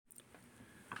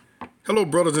Hello,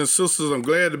 brothers and sisters. I'm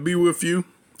glad to be with you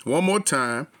one more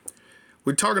time.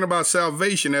 We're talking about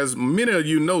salvation. As many of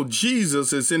you know,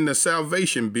 Jesus is in the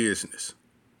salvation business.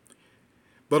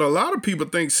 But a lot of people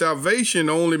think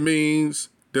salvation only means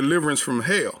deliverance from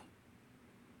hell.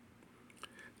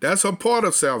 That's a part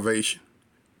of salvation.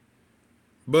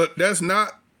 But that's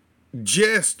not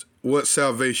just what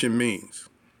salvation means.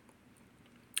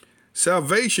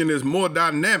 Salvation is more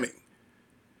dynamic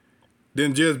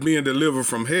than just being delivered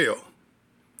from hell.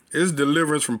 It's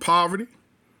deliverance from poverty.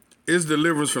 It's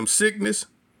deliverance from sickness.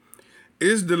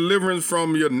 It's deliverance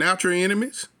from your natural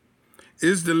enemies.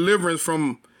 It's deliverance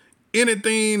from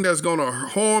anything that's going to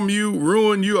harm you,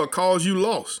 ruin you, or cause you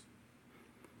loss.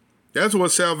 That's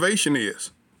what salvation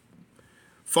is.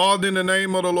 Father, in the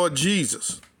name of the Lord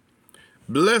Jesus,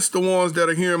 bless the ones that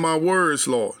are hearing my words,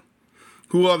 Lord,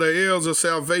 who are the heirs of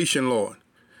salvation, Lord,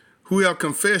 who have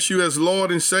confessed you as Lord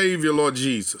and Savior, Lord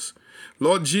Jesus.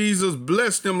 Lord Jesus,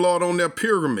 bless them, Lord, on their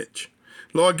pilgrimage.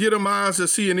 Lord, give them eyes to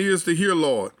see and ears to hear,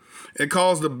 Lord, and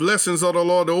cause the blessings of the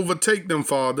Lord to overtake them,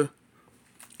 Father,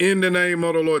 in the name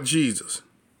of the Lord Jesus.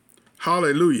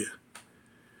 Hallelujah.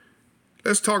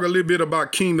 Let's talk a little bit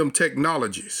about kingdom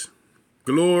technologies.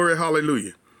 Glory,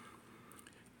 hallelujah.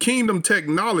 Kingdom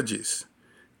technologies.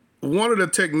 One of the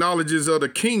technologies of the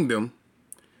kingdom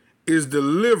is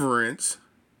deliverance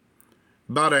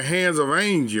by the hands of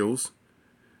angels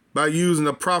by using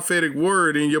the prophetic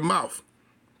word in your mouth.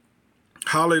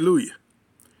 Hallelujah.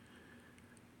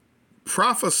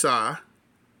 Prophesy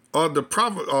or the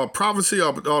prophecy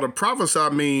or the prophesy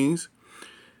means,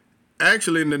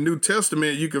 actually in the New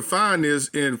Testament, you can find this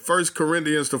in 1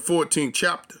 Corinthians, the 14th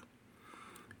chapter.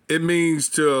 It means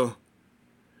to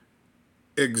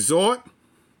exhort,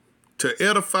 to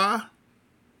edify,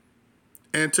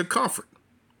 and to comfort.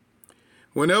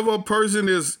 Whenever a person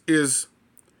is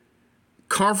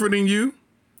comforting you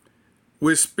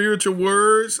with spiritual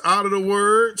words out of the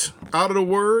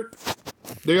word,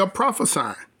 they are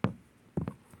prophesying.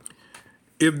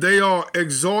 If they are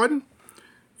exhorting,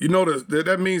 you know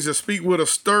that means to speak with a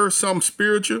stir, some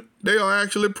spiritual, they are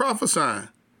actually prophesying.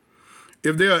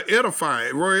 If they are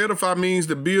edifying, edify means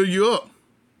to build you up,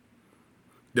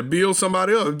 to build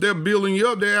somebody up. If they're building you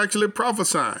up, they're actually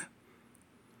prophesying.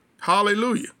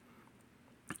 Hallelujah.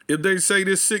 If they say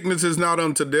this sickness is not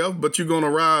unto death, but you're going to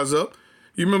rise up.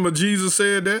 You remember Jesus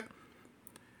said that?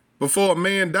 Before a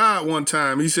man died one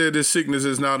time, he said this sickness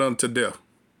is not unto death.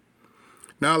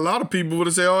 Now, a lot of people would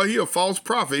have said, oh, he a false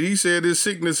prophet. He said this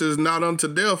sickness is not unto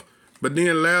death, but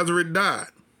then Lazarus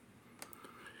died.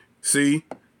 See,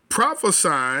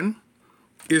 prophesying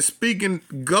is speaking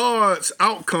God's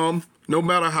outcome no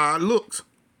matter how it looks.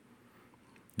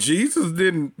 Jesus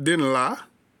didn't lie.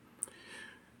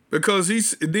 Because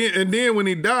then when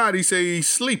he died, he said he's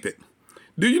sleeping.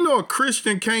 Do you know a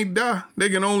Christian can't die? They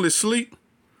can only sleep.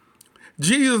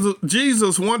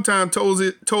 Jesus one time told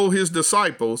his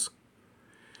disciples,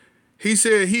 he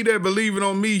said, he that believeth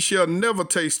on me shall never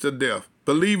taste of death.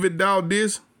 Believe it thou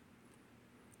this?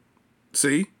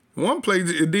 See, one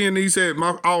place, then he said,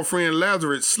 our friend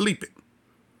Lazarus sleeping,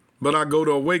 but I go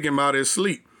to awake him out of his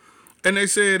sleep. And they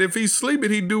said, if he's sleeping,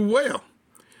 he do well.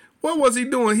 What was he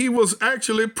doing? He was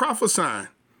actually prophesying.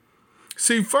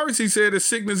 See, first he said the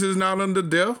sickness is not unto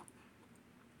death.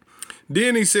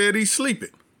 Then he said he's sleeping.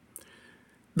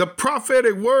 The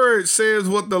prophetic word says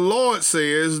what the Lord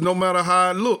says, no matter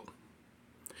how it looks.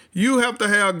 You have to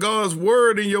have God's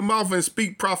word in your mouth and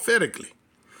speak prophetically.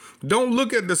 Don't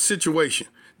look at the situation.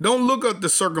 Don't look at the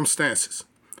circumstances.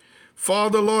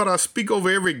 Father, Lord, I speak over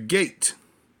every gate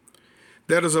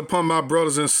that is upon my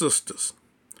brothers and sisters.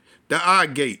 The eye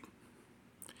gate,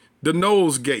 the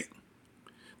nose gate,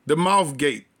 the mouth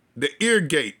gate, the ear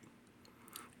gate,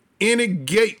 any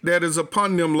gate that is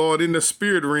upon them, Lord, in the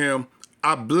spirit realm,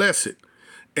 I bless it.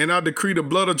 And I decree the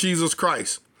blood of Jesus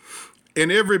Christ.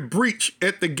 And every breach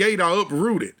at the gate I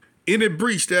uproot it. Any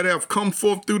breach that have come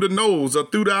forth through the nose or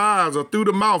through the eyes or through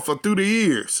the mouth or through the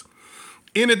ears,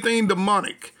 anything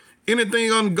demonic,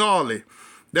 anything ungodly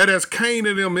that has came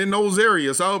to them in those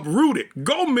areas, I uproot it.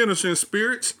 Go, ministering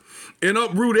spirits, and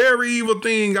uproot every evil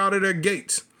thing out of their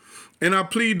gates. And I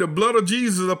plead the blood of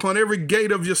Jesus upon every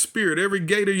gate of your spirit, every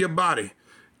gate of your body,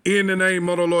 in the name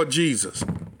of the Lord Jesus.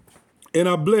 And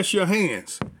I bless your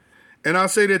hands. And I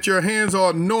say that your hands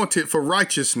are anointed for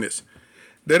righteousness,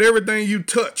 that everything you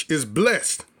touch is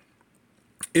blessed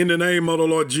in the name of the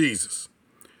Lord Jesus.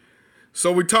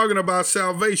 So we're talking about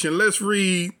salvation. Let's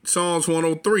read Psalms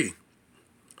 103.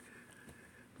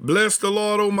 Bless the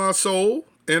Lord, O my soul,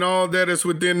 and all that is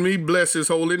within me, bless his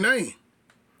holy name.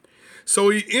 So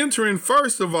he entering,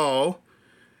 first of all,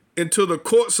 into the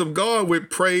courts of God with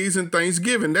praise and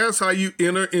thanksgiving. That's how you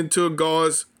enter into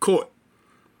God's court.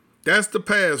 That's the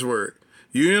password.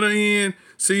 You enter in.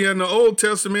 See, in the Old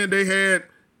Testament,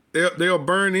 they'll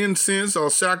burn incense or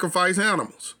sacrifice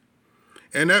animals.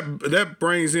 And that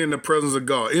brings in the presence of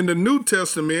God. In the New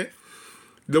Testament,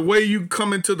 the way you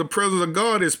come into the presence of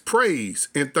God is praise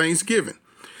and thanksgiving.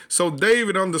 So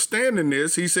David, understanding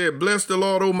this, he said, bless the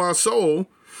Lord, O my soul,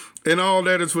 and all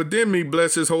that is within me,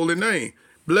 bless his holy name.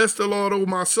 Bless the Lord, O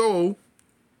my soul,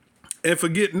 and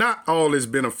forget not all his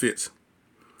benefits.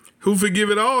 Who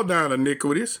forgiveth all thine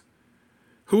iniquities,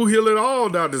 who healeth all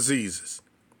thy diseases,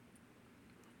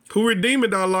 who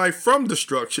redeemeth thy life from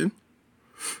destruction,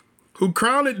 who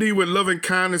crowned thee with loving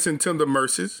kindness and tender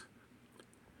mercies,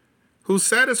 who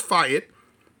satisfieth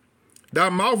thy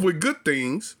mouth with good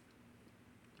things,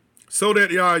 so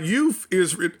that our youth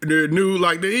is renewed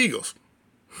like the eagles.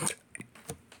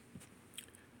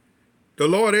 The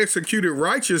Lord executed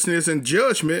righteousness and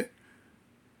judgment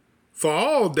for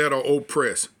all that are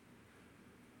oppressed.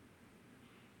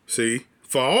 See,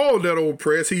 for all that are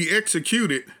oppressed, he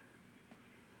executed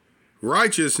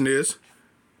righteousness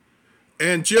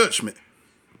and judgment.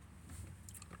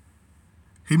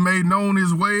 He made known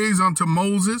his ways unto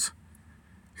Moses,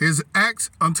 his acts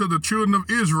unto the children of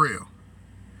Israel.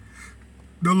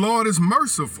 The Lord is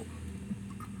merciful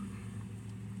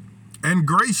and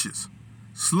gracious,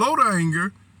 slow to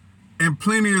anger, and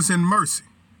plenteous in mercy.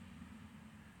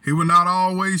 He will not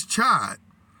always chide,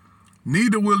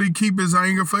 neither will he keep his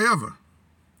anger forever.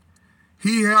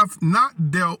 He hath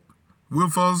not dealt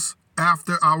with us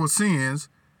after our sins,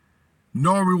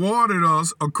 nor rewarded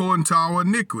us according to our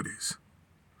iniquities.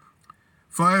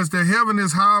 For as the heaven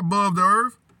is high above the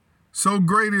earth, so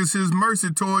great is his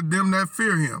mercy toward them that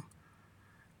fear him.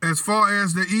 As far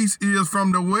as the east is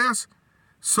from the west,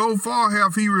 so far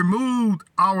hath he removed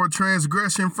our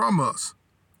transgression from us.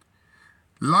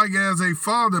 Like as a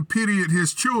father pitieth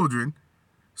his children,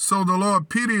 so the Lord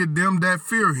pitieth them that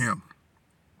fear him.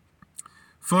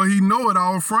 For he knoweth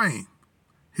our frame.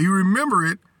 He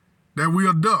remembereth that we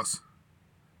are dust.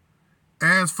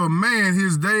 As for man,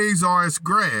 his days are as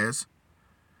grass,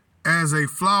 as a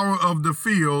flower of the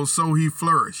field, so he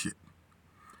flourisheth.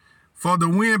 For the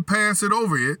wind passeth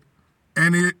over it,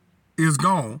 and it is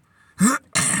gone,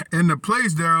 and the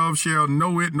place thereof shall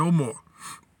know it no more.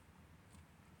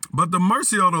 But the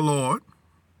mercy of the Lord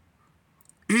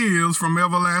is from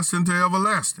everlasting to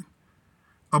everlasting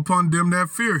upon them that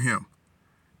fear him,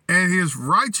 and his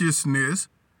righteousness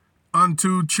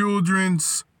unto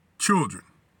children's children,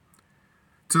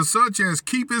 to such as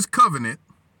keep his covenant,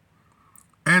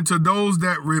 and to those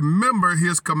that remember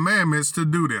his commandments to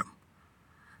do them.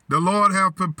 The Lord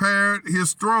hath prepared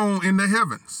his throne in the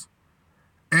heavens,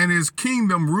 and his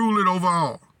kingdom ruleth over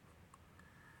all.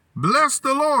 Bless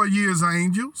the Lord, ye his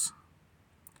angels,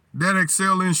 that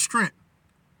excel in strength,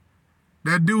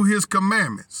 that do his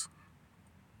commandments,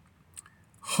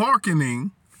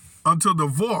 hearkening unto the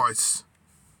voice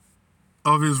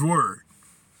of his word.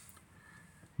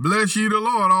 Bless ye the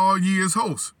Lord, all ye his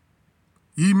hosts,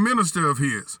 ye minister of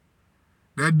his,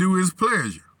 that do his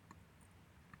pleasure.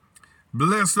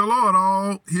 Bless the Lord,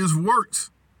 all his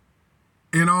works,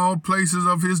 in all places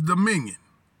of his dominion.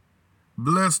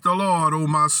 Bless the Lord, O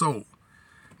my soul.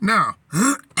 Now,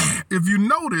 if you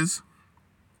notice,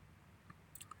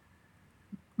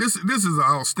 this is an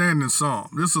outstanding psalm.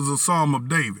 This is a psalm of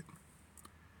David.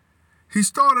 He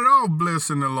started off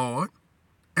blessing the Lord,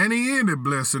 and he ended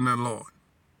blessing the Lord.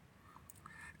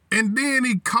 And then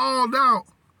he called out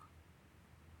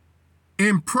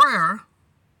in prayer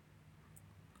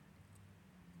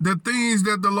the things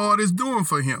that the Lord is doing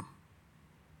for him.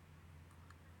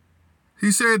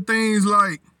 He said things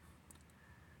like,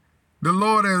 the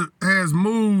Lord has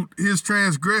moved his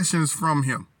transgressions from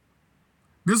him.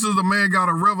 This is a man got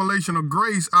a revelation of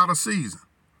grace out of season.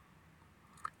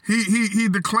 He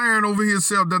declaring over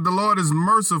himself that the Lord is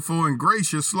merciful and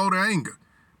gracious, slow to anger,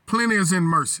 plenteous in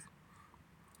mercy.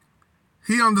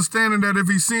 He understanding that if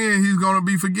he sinned, he's going to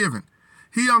be forgiven.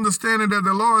 He understanding that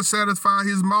the Lord satisfied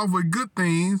his mouth with good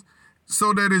things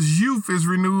so that his youth is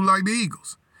renewed like the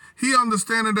eagles. He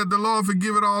understanding that the Lord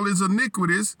forgiveth all his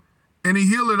iniquities and he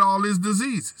healeth all his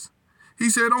diseases. He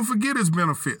said, don't forget his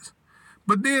benefits.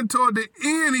 But then toward the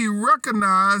end, he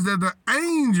recognized that the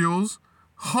angels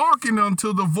hearkened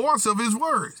unto the voice of his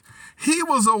words. He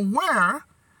was aware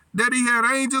that he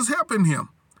had angels helping him.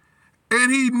 And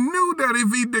he knew that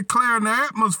if he declared in the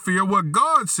atmosphere what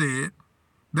God said,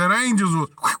 that angels were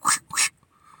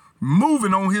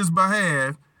moving on his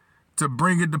behalf to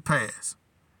bring it to pass.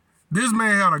 This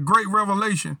man had a great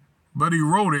revelation, but he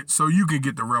wrote it so you can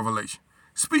get the revelation.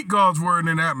 Speak God's word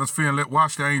in the atmosphere and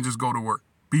watch the angels go to work.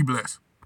 Be blessed.